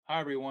Hi,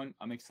 everyone.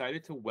 I'm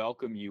excited to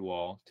welcome you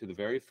all to the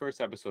very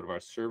first episode of our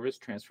Service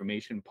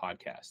Transformation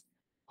Podcast,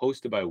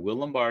 hosted by Will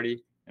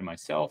Lombardi and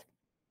myself,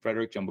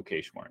 Frederick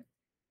Jumbokeshwaran.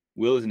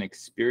 Will is an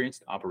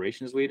experienced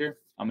operations leader.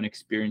 I'm an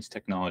experienced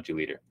technology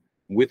leader.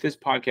 With this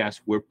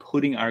podcast, we're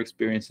putting our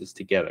experiences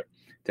together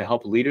to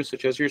help leaders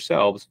such as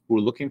yourselves who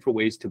are looking for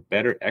ways to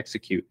better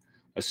execute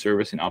a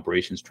service and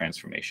operations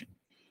transformation.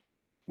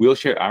 We'll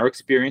share our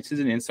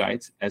experiences and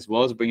insights, as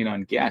well as bringing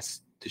on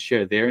guests to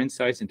share their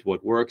insights into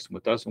what works and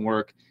what doesn't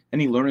work,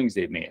 any learnings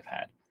they may have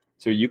had.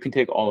 So you can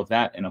take all of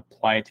that and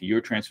apply it to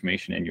your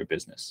transformation and your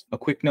business. A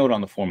quick note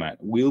on the format.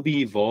 We'll be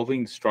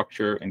evolving the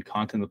structure and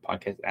content of the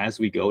podcast as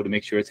we go to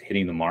make sure it's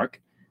hitting the mark.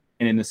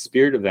 And in the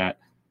spirit of that,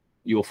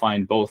 you'll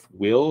find both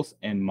Will's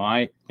and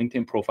my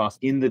LinkedIn profiles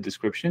in the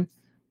description.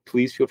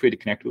 Please feel free to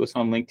connect with us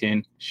on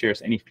LinkedIn, share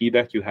us any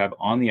feedback you have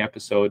on the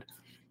episode.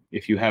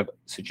 If you have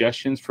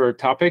suggestions for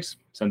topics,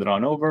 send it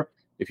on over.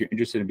 If you're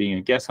interested in being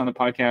a guest on the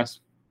podcast,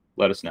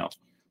 let us know.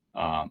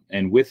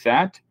 And with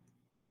that,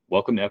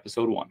 welcome to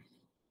episode 1.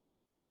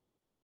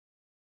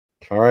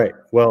 All right.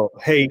 Well,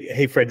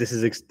 hey, Fred. This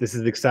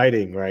is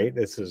exciting, right?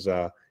 This is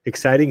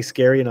exciting,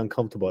 scary, and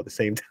uncomfortable at the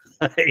same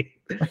time.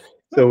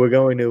 So we're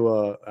going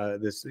to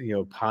this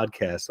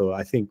podcast. So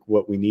I think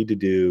what we need to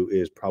do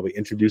is probably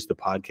introduce the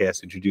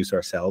podcast, introduce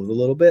ourselves a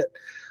little bit,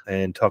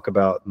 and talk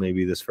about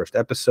maybe this first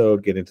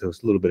episode, get into a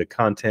little bit of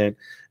content,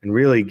 and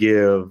really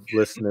give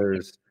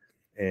listeners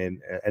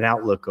and an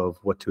outlook of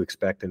what to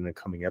expect in the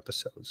coming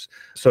episodes.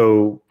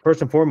 So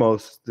first and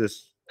foremost,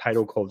 this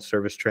title called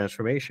Service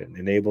Transformation,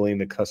 enabling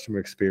the customer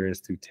experience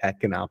through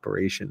tech and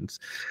operations.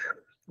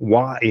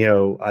 Why,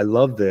 I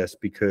love this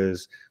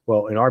because,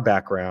 well, in our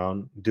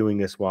background, doing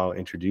this while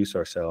introduce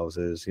ourselves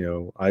is,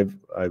 I've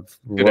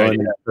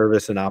run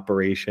service and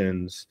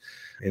operations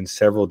in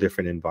several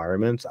different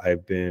environments.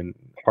 I've been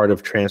part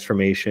of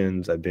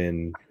transformations. I've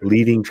been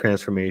leading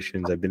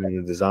transformations. I've been in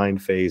the design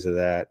phase of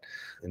that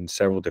in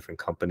several different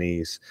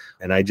companies.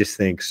 And I just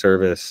think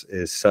service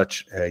is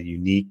such a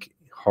unique,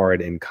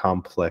 hard, and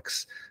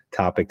complex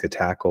topic to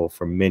tackle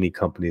for many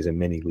companies and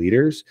many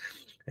leaders.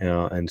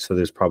 And so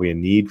there's probably a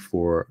need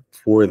for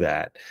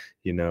that,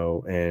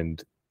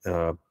 and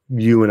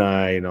you and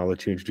I, and I'll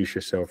let you introduce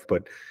yourself,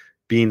 but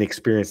being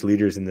experienced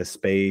leaders in this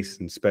space,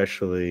 and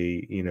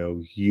especially,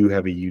 you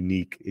have a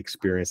unique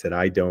experience that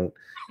I don't,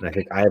 and I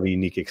think I have a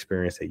unique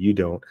experience that you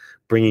don't.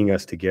 Bringing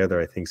us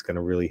together, I think, is going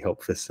to really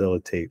help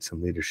facilitate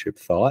some leadership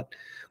thought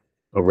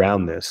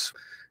around this.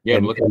 Yeah,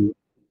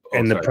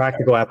 and the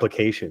practical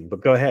application.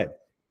 But go ahead.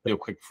 Do a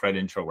quick Fred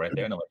intro right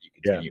there, and I'll let you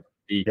continue.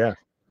 Yeah.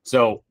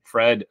 So,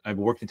 Fred, I've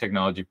worked in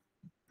technology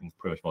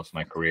pretty much most of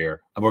my career.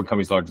 I've worked in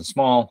companies large and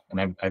small,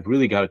 and I've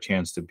really got a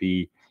chance to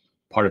be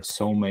part of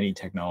so many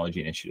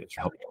technology initiatives,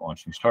 helping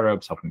launch new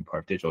startups, helping be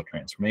part of digital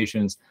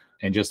transformations,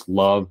 and just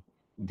love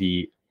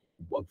the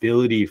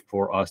ability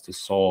for us to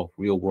solve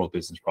real world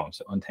business problems,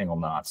 to untangle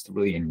knots, to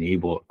really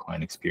enable a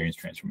client experience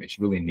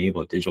transformation, really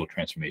enable a digital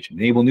transformation,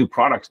 enable new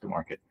products to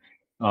market.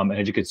 And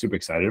I just get super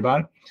excited about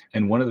it.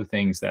 And one of the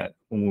things that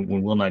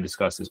when Will and I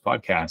discuss this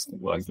podcast,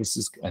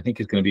 I think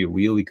is going to be a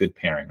really good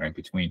pairing, right,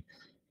 between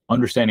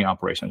understanding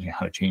operations,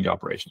 how to change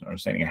operations,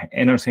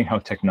 understanding how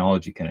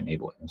technology can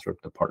enable it, and sort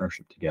of the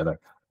partnership together,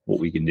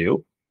 what we can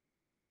do.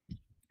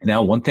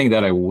 Now, one thing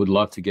that I would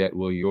love to get,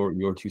 Will,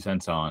 your 2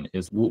 cents on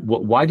is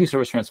why do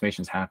service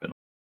transformations happen?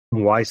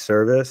 Why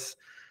service?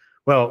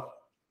 Well,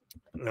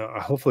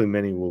 hopefully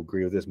many will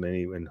agree with this,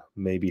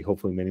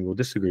 hopefully many will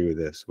disagree with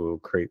this. We'll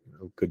create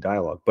a good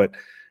dialogue. But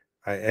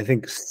I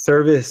think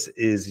service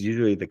is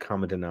usually the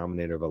common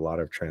denominator of a lot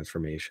of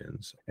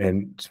transformations.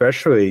 And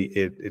especially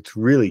it's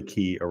really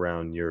key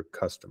around your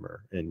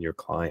customer and your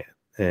client.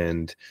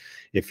 And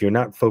if you're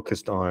not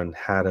focused on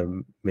how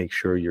to make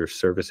sure your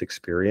service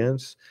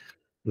experience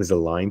is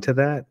aligned to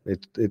that,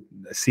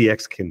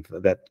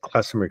 that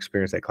customer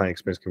experience, that client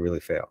experience can really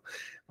fail.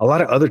 A lot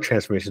of other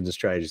transformations and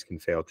strategies can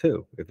fail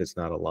too if it's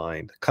not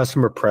aligned.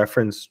 Customer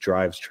preference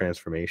drives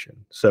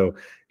transformation. So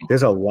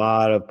there's a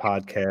lot of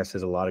podcasts,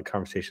 there's a lot of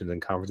conversations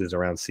and conferences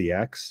around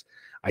CX.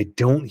 I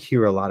don't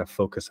hear a lot of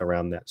focus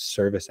around that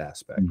service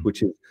aspect,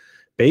 which is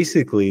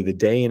basically the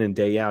day in and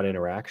day out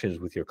interactions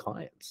with your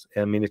clients.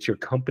 I mean, it's your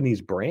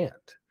company's brand,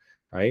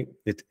 right?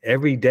 It's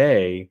every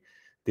day.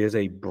 There's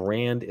a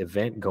brand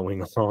event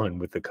going on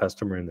with the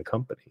customer and the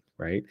company,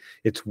 right?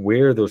 It's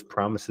where those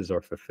promises are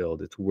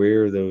fulfilled. It's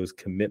where those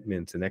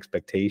commitments and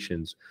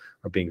expectations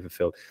are being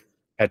fulfilled.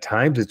 At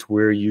times, it's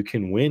where you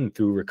can win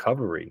through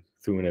recovery,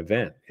 through an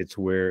event. It's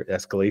where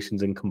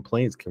escalations and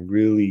complaints can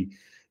really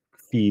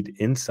feed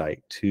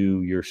insight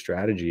to your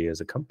strategy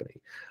as a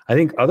company. I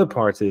think other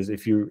parts is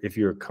if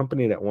you're a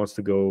company that wants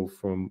to go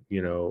from,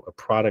 a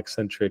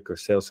product-centric or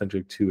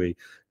sales-centric to a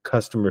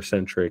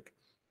customer-centric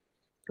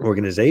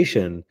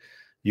organization,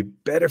 you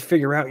better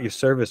figure out your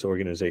service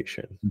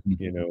organization,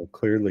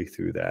 clearly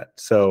through that.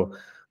 So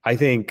I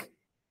think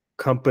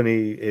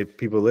if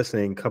people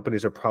listening,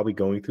 companies are probably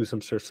going through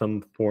some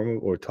form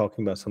or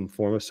talking about some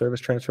form of service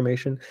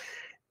transformation.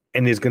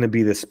 And there's going to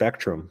be the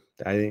spectrum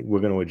I think we're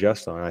going to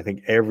adjust on. I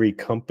think every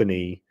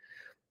company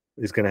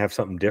is going to have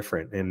something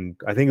different. And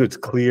I think what's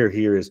clear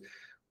here is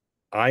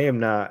I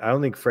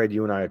don't think, Fred,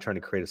 you and I are trying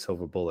to create a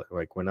silver bullet.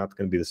 Like, we're not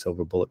going to be the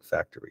silver bullet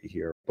factory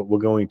here, but we're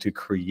going to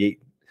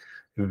create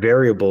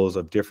variables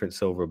of different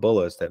silver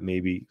bullets that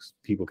maybe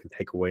people can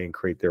take away and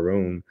create their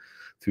own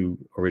through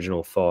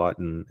original thought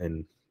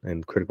and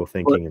critical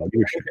thinking and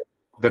leadership.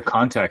 The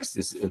context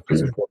is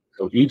important.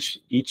 So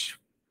each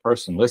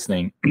person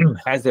listening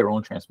has their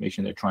own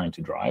transformation they're trying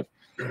to drive,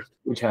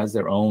 which has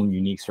their own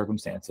unique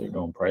circumstances,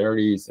 their own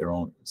priorities, their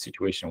own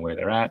situation where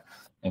they're at.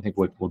 And I think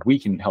what we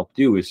can help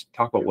do is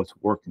talk about what's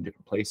worked in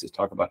different places,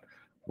 talk about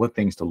what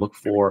things to look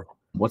for,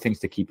 what things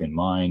to keep in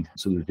mind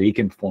so that they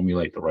can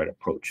formulate the right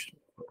approach.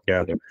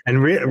 Yeah.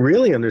 And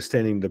really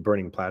understanding the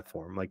burning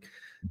platform. Like,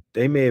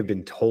 they may have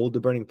been told the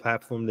burning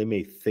platform, they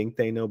may think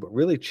they know, but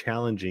really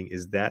challenging,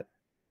 is that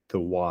the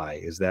why?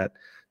 Is that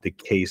the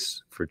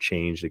case for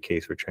change, the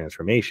case for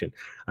transformation?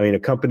 I mean, a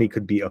company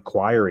could be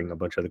acquiring a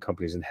bunch of other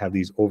companies and have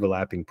these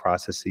overlapping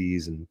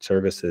processes and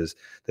services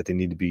that they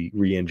need to be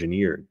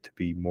re-engineered to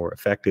be more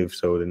effective,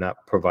 so they're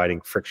not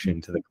providing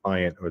friction to the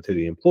client or to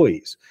the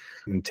employees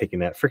and taking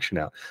that friction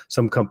out.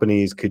 Some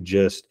companies could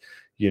just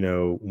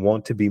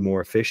want to be more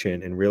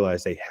efficient and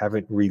realize they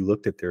haven't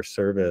re-looked at their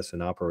service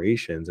and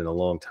operations in a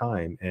long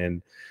time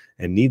and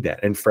need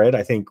that. And Fred,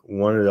 I think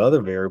one of the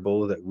other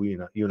variables that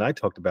you and I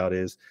talked about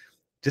is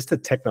just the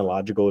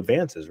technological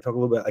advances. Talk a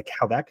little bit like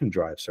how that can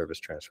drive service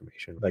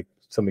transformation, like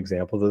some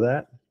examples of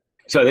that.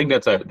 So I think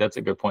that's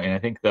a good point. And I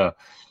think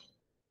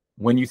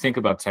when you think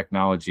about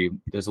technology,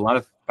 there's a lot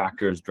of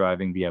factors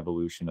driving the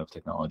evolution of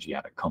technology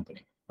at a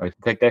company, right?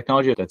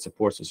 Technology that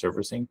supports the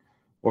servicing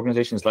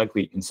organization is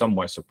likely in some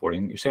way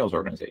supporting your sales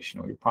organization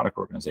or your product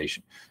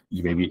organization.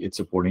 Maybe it's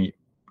supporting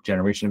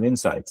generation of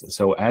insights.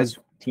 So as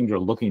teams are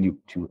looking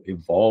to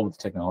evolve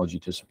technology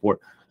to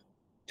support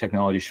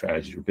technology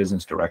strategies or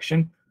business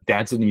direction,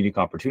 that's a unique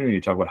opportunity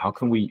to talk about how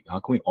can we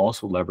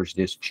also leverage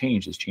this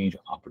change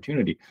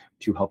opportunity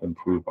to help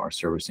improve our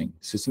servicing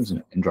systems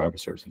and drive a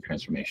servicing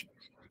transformation.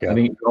 Yeah. I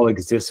think it all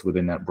exists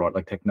within that broad,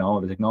 like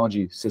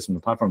technology system, the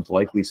platforms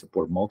likely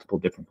support multiple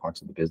different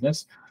parts of the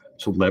business.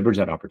 So leverage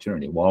that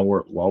opportunity while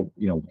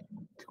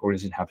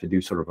organizations have to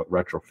do sort of a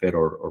retrofit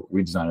or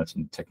redesign of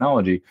some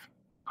technology.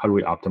 How do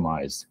we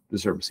optimize the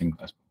servicing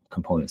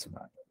components of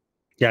that?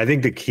 Yeah, I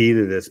think the key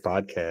to this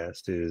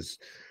podcast is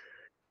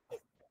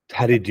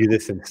how to do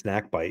this in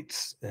snack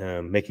bites,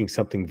 making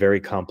something very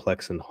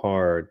complex and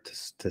hard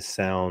to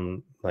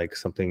sound like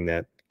something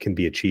that can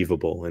be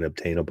achievable and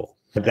obtainable.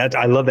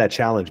 I love that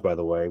challenge, by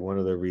the way. One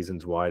of the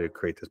reasons why to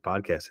create this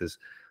podcast is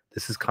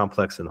this is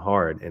complex and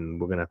hard, and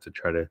we're going to have to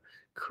try to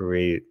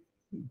create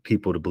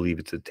people to believe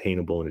it's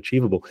attainable and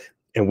achievable.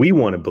 And we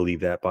want to believe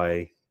that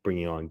by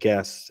bringing on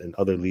guests and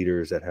other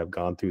leaders that have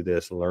gone through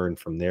this, learn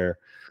from their,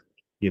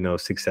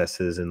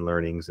 successes and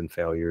learnings and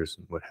failures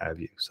and what have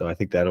you. So I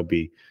think that'll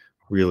be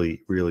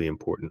really, really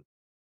important.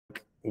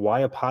 Why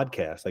a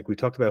podcast? Like, we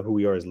talked about who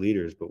we are as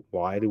leaders, but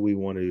why do we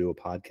want to do a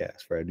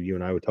podcast, Fred? You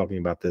and I were talking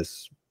about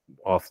this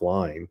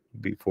offline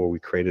before we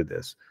created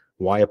this.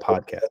 Why a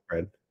podcast,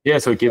 Fred? Yeah,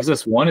 so it gives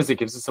us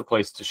a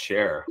place to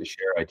share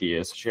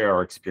ideas, share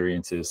our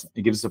experiences.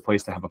 It gives us a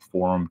place to have a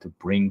forum to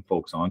bring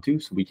folks onto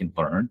so we can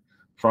learn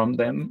from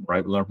them,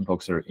 right? Learn from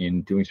folks that are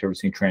in doing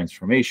servicing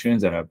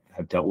transformations that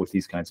have dealt with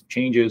these kinds of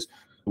changes.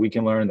 We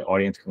can learn, the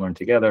audience can learn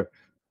together,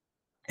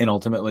 and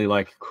ultimately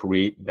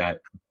create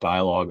that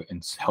dialogue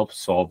and help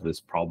solve this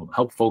problem,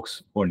 help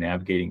folks who are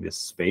navigating this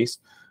space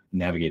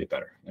navigate it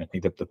better. And I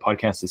think that the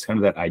podcast is kind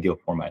of that ideal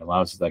format. It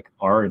allows us,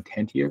 our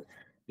intent here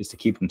is to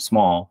keep them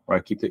small,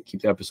 right? Keep the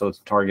episodes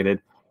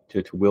targeted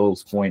to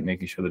Will's point,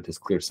 making sure that there's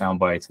clear sound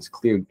bites, there's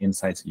clear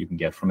insights that you can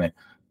get from it,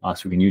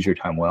 so we can use your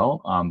time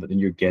well. But then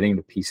you're getting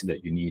the pieces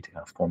that you need to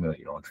kind of formulate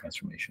your own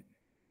transformation.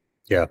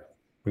 Yeah,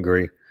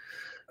 agree.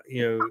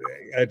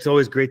 It's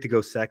always great to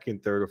go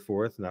second, third, or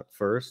fourth, not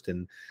first.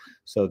 And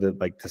so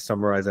to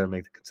summarize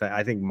that,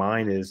 I think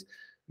mine is,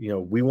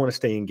 we want to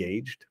stay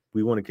engaged.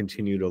 We want to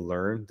continue to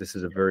learn. This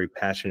is a very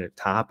passionate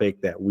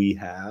topic that we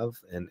have,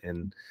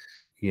 and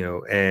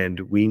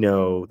we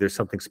know there's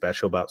something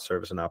special about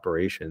service and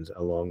operations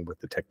along with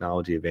the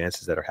technology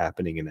advances that are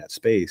happening in that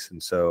space.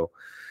 And so,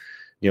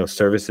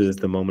 service is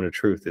the moment of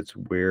truth. It's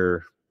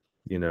where,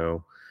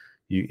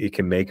 it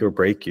can make or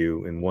break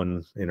you in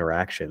one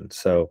interaction.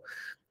 So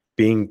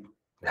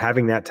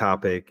having that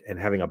topic and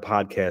having a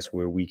podcast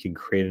where we can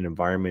create an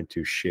environment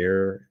to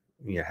share,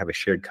 have a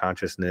shared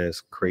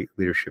consciousness, create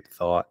leadership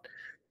thought,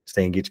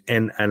 stay engaged.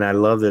 And I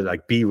love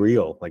that, be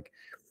real.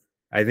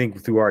 I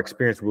think through our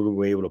experience, we'll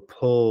be able to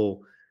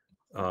pull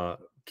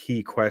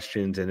key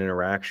questions and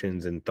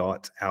interactions and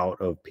thoughts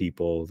out of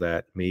people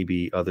that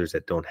maybe others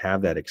that don't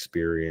have that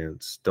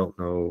experience don't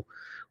know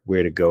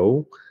where to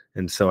go.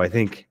 And so I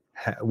think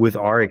with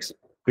our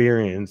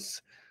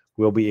experience,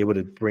 we'll be able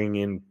to bring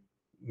in,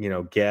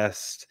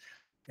 guests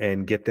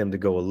and get them to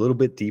go a little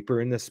bit deeper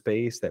in the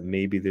space that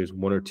maybe there's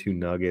one or two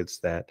nuggets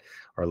that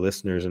our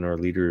listeners and our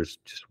leaders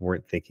just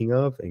weren't thinking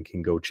of and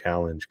can go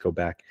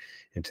back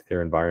into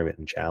their environment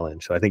and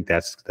challenge. So I think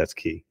that's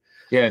key.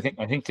 Yeah,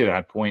 I think to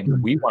that point,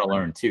 we want to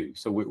learn too.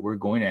 So we're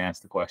going to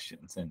ask the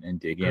questions and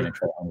dig in and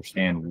try to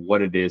understand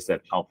what it is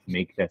that helped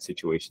make that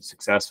situation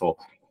successful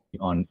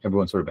on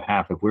everyone's sort of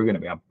behalf. If we're going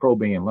to be out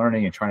probing and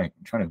learning and trying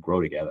to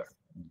grow together.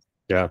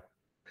 Yeah.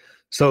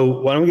 So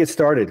why don't we get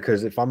started?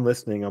 Because if I'm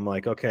listening, I'm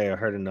like, okay, I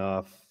heard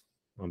enough.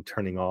 I'm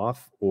turning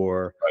off.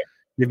 Or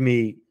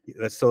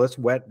let's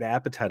whet the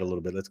appetite a little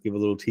bit. Let's give a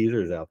little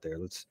teasers out there.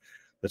 Let's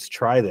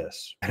try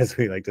this, as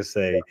we like to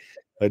say.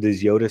 What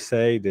does Yoda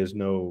say? There's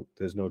no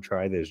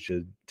try. There's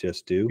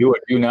just do. Do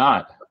it. Do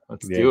not.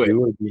 Let's do it.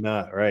 Do or do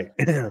not. Right.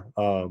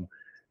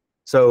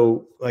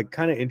 So like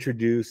kind of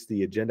introduce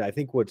the agenda. I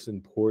think what's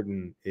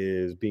important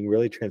is being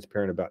really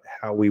transparent about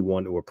how we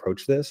want to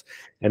approach this.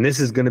 And this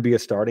is going to be a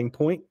starting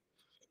point.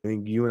 I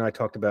think you and I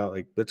talked about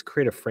like, let's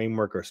create a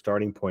framework or a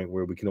starting point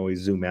where we can always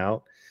zoom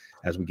out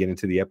as we get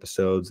into the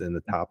episodes and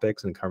the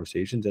topics and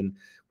conversations. And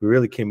we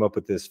really came up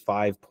with this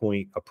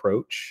 5-point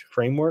approach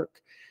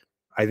framework.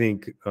 I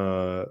think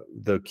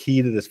the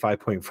key to this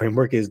 5-point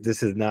framework is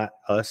this is not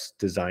us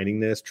designing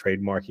this,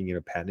 trademarking it,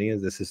 or patenting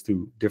it. This is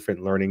through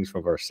different learnings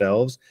from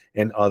ourselves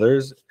and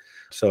others.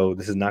 So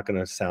this is not going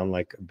to sound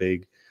like a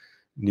big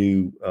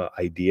new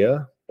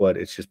idea, but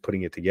it's just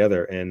putting it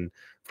together. And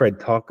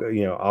Fred,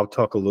 I'll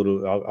talk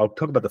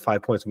about the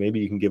 5 points. Maybe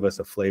you can give us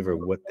a flavor of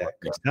what that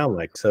could sound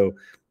like. So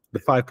the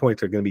 5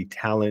 points are going to be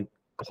talent,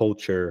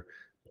 culture,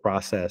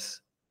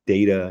 process,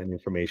 data and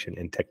information,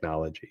 and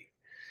technology,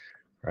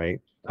 right?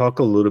 Talk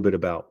a little bit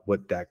about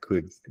what that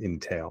could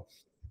entail.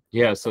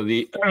 Yeah. So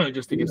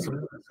just to give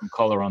some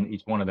color on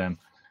each one of them.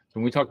 So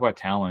when we talk about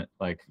talent,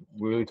 like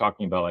we're really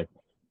talking about like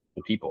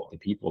the people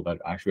that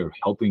actually are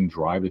helping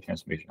drive the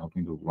transformation,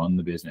 helping to run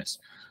the business,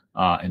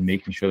 and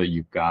making sure that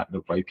you've got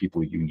the right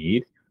people you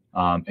need,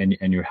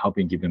 and you're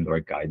helping give them the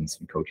right guidance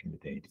and coaching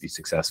that they need to be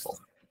successful.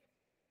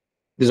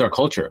 This is our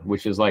culture,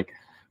 which is like,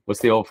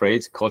 what's the old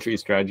phrase? Culture is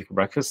strategy for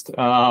breakfast,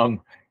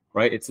 right?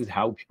 It's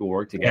how people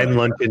work together. And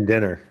lunch and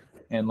dinner.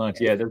 And lunch,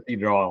 yeah, that's the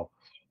draw.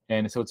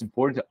 And so it's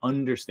important to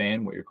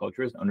understand what your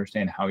culture is,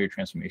 understand how your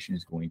transformation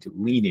is going to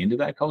lean into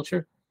that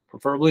culture,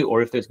 preferably,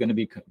 or if there's going to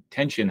be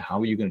tension, how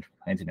are you going to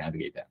plan to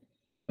navigate that?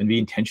 And be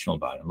intentional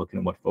about it, and looking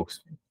at what folks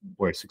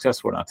were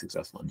successful or not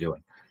successful in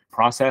doing.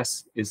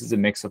 Process, this is a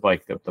mix of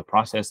like the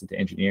process that the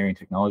engineering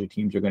technology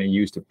teams are going to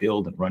use to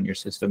build and run your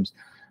systems,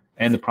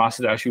 and the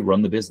process to actually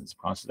run the business,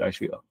 process to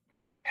actually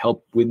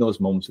help win those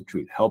moments of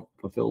truth, help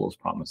fulfill those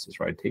promises,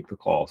 right? Take the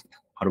calls.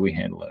 How do we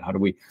handle it? How do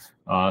we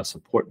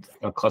support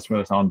a customer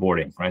with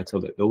onboarding, right? So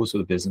that those are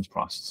the business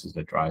processes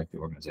that drive the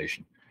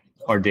organization.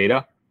 Our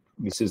data,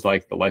 this is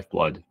like the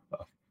lifeblood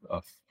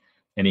of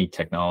any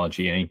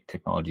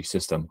technology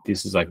system.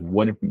 This is like,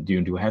 what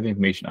do I have the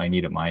information I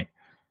need at my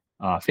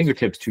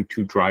fingertips to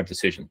drive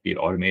decisions, be it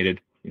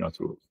automated,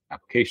 through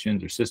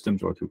applications or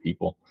systems, or through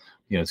people.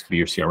 This could be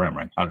your CRM,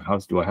 right? How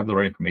do I have the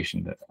right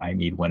information that I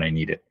need when I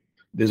need it?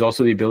 There's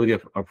also the ability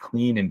of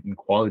clean and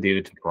quality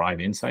data to drive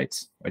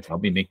insights, right? To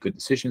help me make good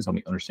decisions, help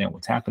me understand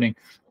what's happening,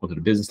 both at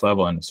a business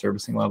level and a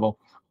servicing level,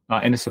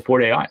 and to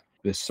support AI.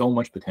 There's so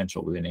much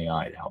potential within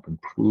AI to help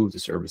improve the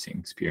servicing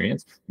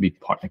experience, be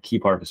a key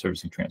part of the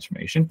servicing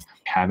transformation.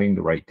 Having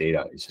the right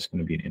data is just going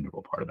to be an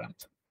integral part of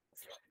that.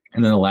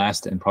 And then the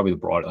last, and probably the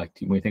broad, like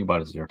when you think about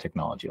it, is your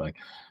technology, like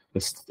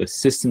the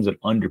systems that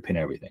underpin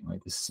everything,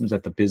 like the systems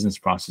that the business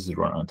processes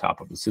run on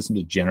top of, the systems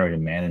that generate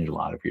and manage a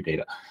lot of your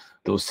data.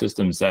 Those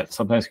systems that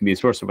sometimes can be a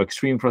source of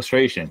extreme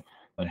frustration.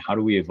 And how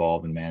do we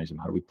evolve and manage them?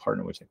 How do we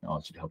partner with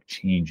technology to help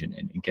change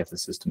and get the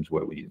systems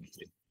where we need them to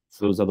be?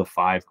 So those are the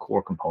 5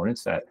 core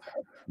components that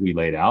we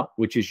laid out,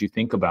 which is you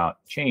think about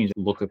change,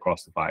 look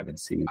across the 5 and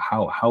see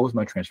how is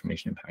my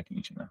transformation impacting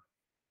each of them.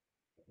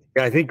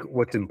 Yeah, I think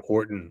what's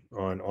important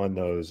on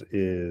those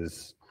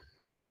is,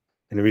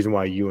 and the reason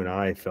why you and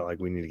I felt like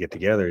we need to get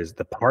together is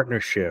the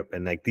partnership,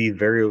 and like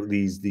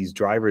these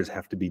drivers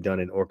have to be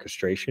done in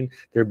orchestration.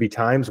 There'd be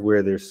times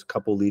where there's a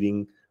couple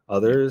leading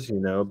others,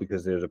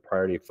 because there's a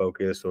priority of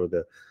focus or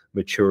the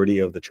maturity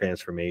of the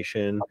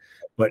transformation.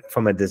 But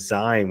from a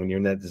design, when you're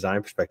in that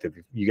design perspective,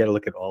 you got to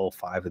look at all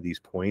 5 of these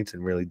points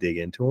and really dig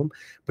into them.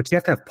 But you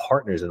have to have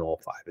partners in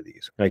all 5 of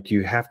these. Like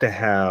you have to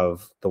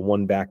have the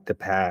one back to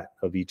pat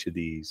of each of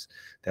these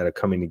that are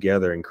coming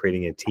together and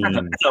creating a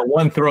team.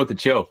 One throat to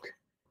choke.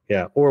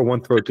 Yeah, or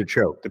one throat to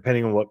choke,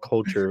 depending on what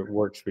culture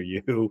works for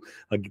you.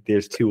 Like,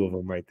 there's 2 of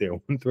them right there: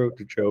 one throat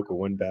to choke or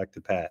one back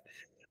to pat.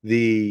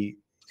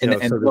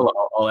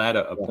 I'll add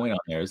a point on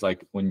there. Is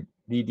like when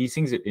these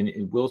things,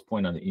 in Will's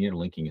point on the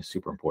interlinking is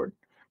super important,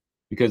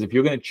 because if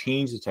you're going to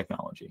change the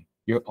technology,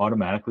 you're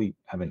automatically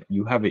have a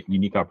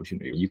unique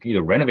opportunity. You can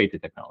either renovate the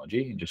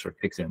technology and just sort of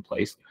fix it in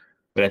place,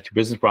 but if your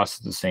business process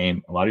is the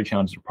same, a lot of your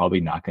challenges are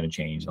probably not going to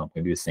change. They're going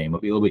to be the same. It'll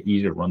be a little bit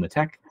easier to run the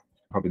tech,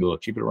 probably a little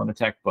cheaper to run the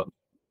tech, but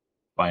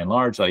by and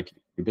large, like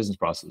your business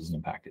process is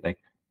impacted. Like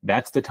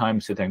that's the time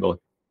to sit there and go,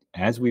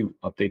 as we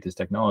update this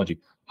technology,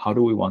 how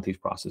do we want these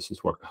processes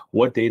to work?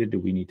 What data do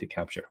we need to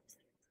capture?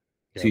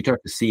 Yeah. So you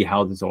start to see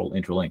how this all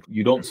interlinked.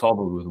 You don't solve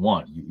it with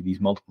one. These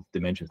multiple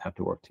dimensions have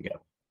to work together.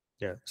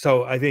 Yeah.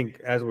 So I think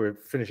as we're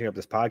finishing up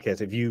this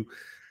podcast, if you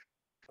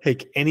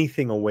take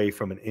anything away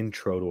from an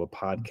intro to a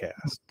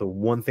podcast, the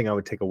one thing I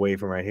would take away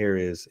from right here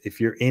is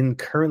if you're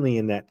currently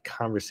in that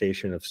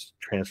conversation of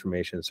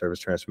transformation, service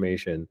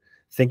transformation,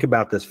 think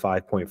about this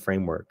 5-point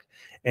framework.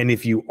 And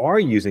if you are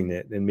using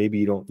it, and maybe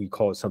you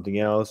call it something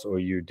else, or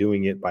you're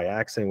doing it by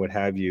accident, what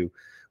have you,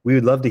 we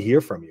would love to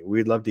hear from you.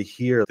 We'd love to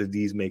hear that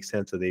these make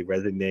sense, or they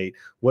resonate.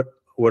 What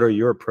are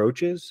your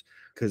approaches?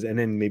 And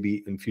then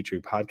maybe in future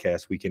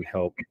podcasts, we can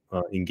help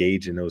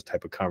engage in those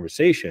type of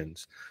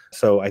conversations.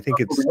 So I think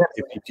if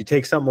you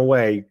take something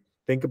away,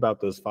 think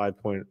about those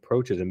 5-point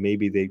approaches, and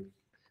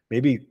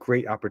maybe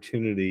great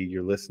opportunity.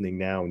 You're listening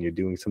now and you're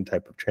doing some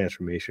type of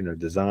transformation or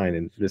design,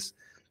 and this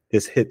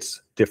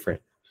hits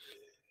different.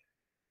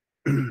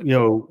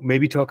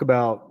 Maybe talk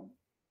about,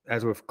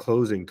 as we're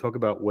closing, talk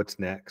about what's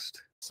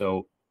next.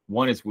 So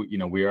one is,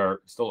 we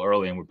are still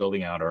early and we're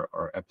building out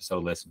our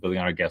episode list, building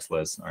out our guest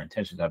list. Our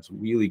intention is to have some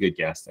really good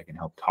guests that can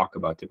help talk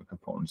about different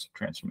components of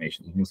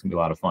transformation. I think it's going to be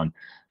a lot of fun.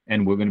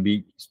 And we're going to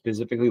be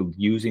specifically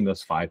using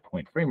this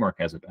 5-point framework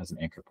as an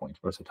anchor point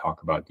for us to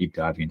talk about, deep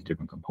diving into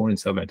different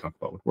components of it, and talk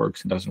about what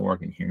works and doesn't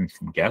work, and hearing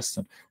from guests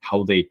and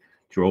how they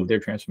drove their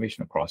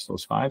transformation across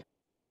those 5.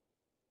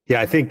 Yeah,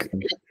 I think,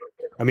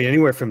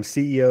 anywhere from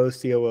CEOs,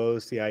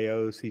 COOs,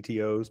 CIOs,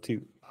 CTOs to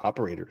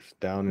operators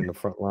down in the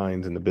front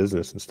lines in the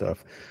business and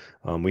stuff.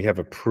 We have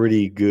a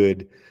pretty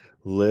good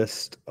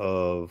list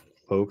of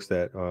folks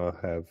that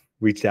have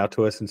reached out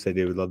to us and said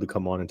they would love to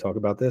come on and talk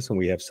about this. And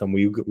we have some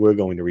we're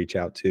going to reach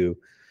out to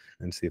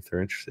and see if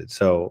they're interested.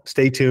 So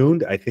stay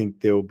tuned. I think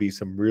there will be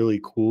some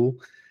really cool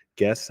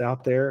guests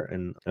out there,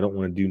 and I don't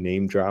want to do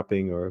name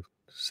dropping or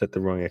set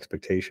the wrong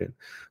expectation.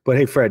 But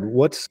hey, Fred,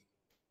 what's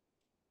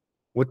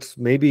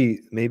maybe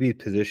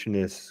position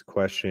this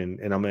question,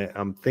 and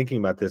I'm thinking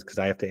about this because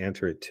I have to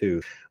answer it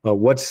too.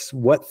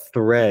 What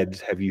threads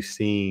have you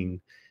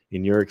seen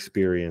in your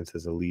experience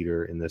as a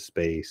leader in this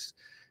space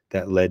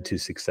that led to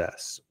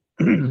success?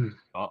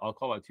 I'll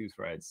call out 2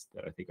 threads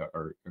that I think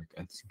are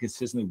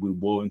consistently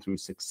woven through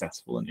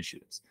successful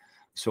initiatives.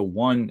 So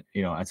one,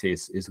 I'd say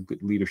is a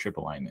good leadership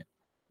alignment,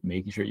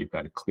 making sure you've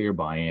got a clear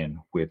buy-in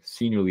with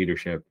senior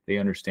leadership. They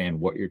understand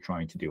what you're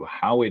trying to do,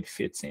 how it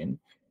fits in,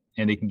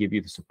 and they can give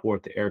you the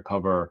support, the air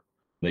cover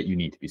that you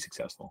need to be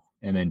successful.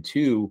 And then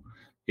 2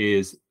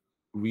 is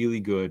really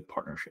good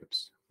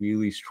partnerships,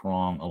 really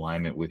strong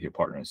alignment with your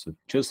partners. So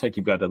just like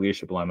you've got the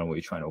leadership alignment, what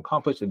you're trying to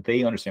accomplish, and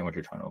they understand what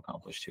you're trying to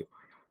accomplish too.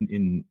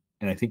 And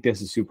I think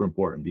this is super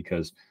important,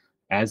 because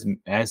as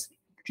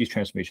these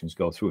transformations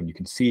go through, and you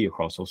can see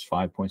across those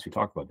 5 points we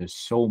talked about, there's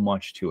so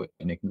much to it,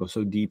 and it can go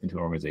so deep into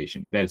an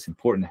organization that it's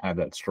important to have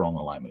that strong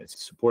alignment.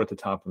 It's support at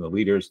the top of the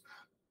leaders,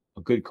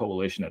 a good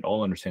coalition that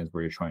all understands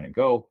where you're trying to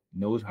go,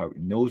 knows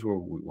where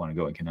we want to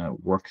go, and can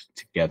work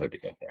together to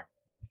get there.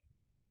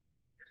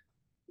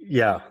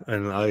 Yeah,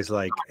 and I always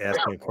like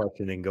asking a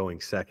question and going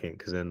second,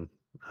 because then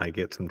I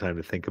get some time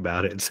to think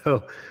about it.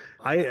 So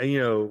I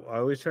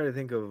always try to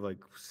think of, like,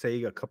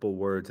 say a couple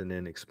words and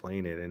then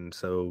explain it. And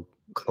so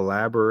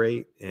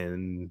collaborate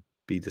and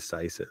be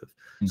decisive.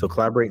 Mm-hmm. So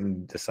collaborate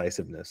and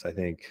decisiveness, I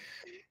think,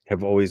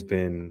 have always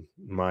been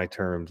my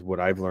terms,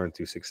 what I've learned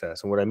through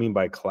success. And what I mean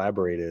by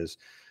collaborate is,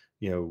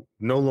 no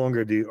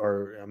longer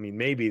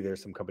maybe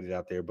there's some companies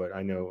out there, but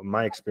I know in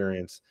my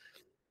experience,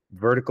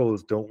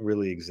 verticals don't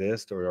really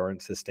exist or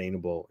aren't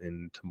sustainable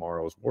in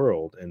tomorrow's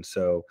world. And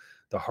so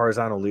the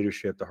horizontal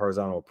leadership, the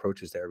horizontal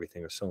approaches to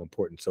everything are so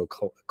important. So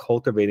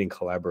cultivating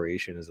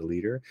collaboration as a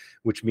leader,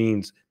 which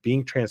means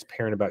being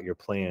transparent about your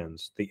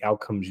plans, the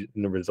outcomes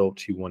and the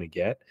results you want to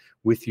get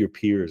with your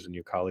peers and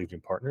your colleagues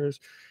and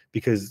partners.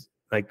 Because,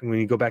 like, when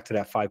you go back to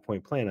that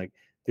 5-point plan, like,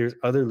 there's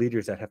other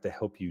leaders that have to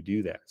help you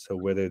do that. So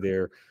whether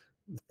they're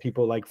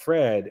people like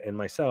Fred and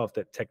myself,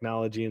 that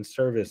technology and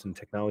service and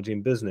technology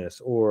and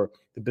business, or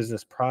the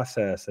business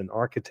process and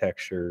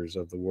architectures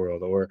of the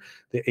world, or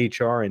the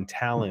HR and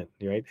talent,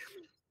 right?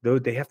 Though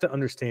they have to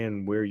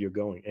understand where you're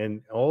going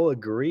and all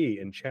agree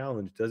and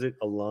challenge, does it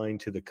align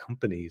to the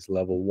company's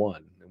level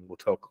 1? And we'll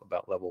talk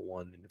about level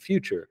 1 in the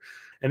future.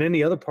 And then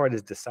the other part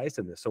is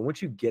decisiveness. So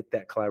once you get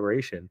that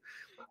collaboration,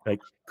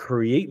 like,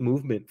 create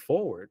movement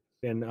forward.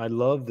 And I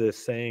love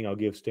this saying. I'll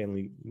give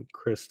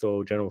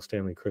General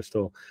Stanley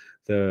Crystal,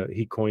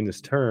 he coined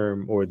this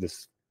term, or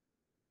this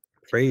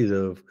phrase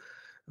of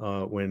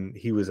when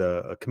he was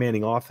a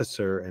commanding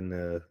officer, and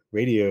the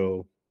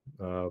radio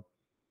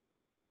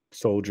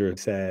soldier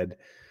said,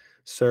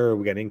 "Sir,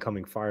 we got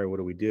incoming fire. What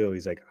do we do?"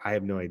 He's like, "I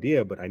have no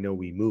idea, but I know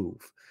we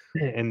move."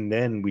 And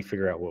then we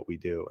figure out what we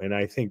do. And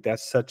I think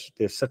there's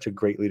such a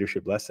great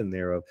leadership lesson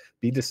there of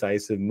be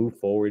decisive, move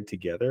forward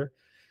together,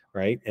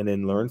 right? And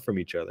then learn from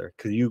each other,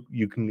 because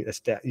you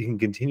can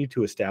continue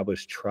to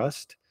establish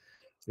trust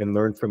and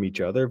learn from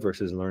each other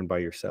versus learn by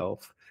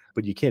yourself.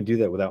 But you can't do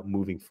that without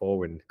moving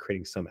forward and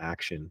creating some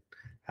action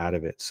out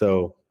of it.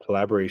 So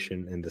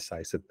collaboration and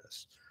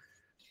decisiveness.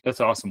 That's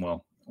awesome,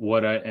 Will.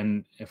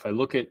 And if I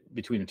look at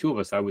between the 2 of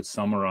us, I would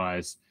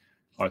summarize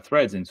our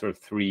threads in sort of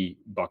 3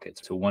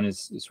 buckets. So one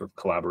is sort of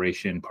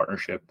collaboration,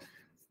 partnership.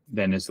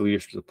 Then is the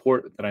leadership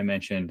support that I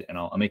mentioned, and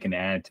I'll make an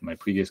add to my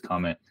previous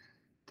comment.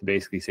 to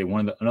basically say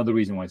another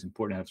reason why it's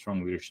important to have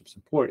strong leadership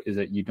support is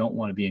that you don't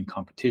want to be in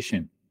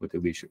competition with the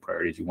leadership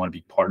priorities. You want to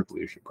be part of the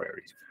leadership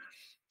priorities.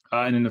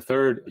 And then the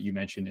third you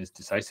mentioned is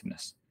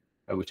decisiveness,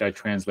 which I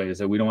translate as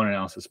that we don't want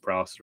analysis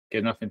paralysis. Get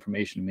enough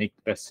information to make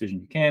the best decision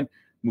you can,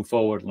 move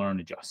forward, learn,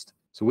 adjust.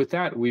 So with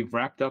that, we've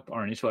wrapped up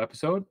our initial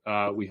episode.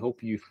 We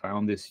hope you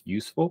found this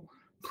useful.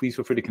 Please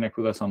feel free to connect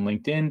with us on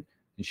LinkedIn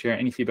and share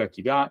any feedback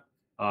you got.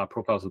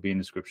 Profiles will be in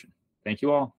the description. Thank you all.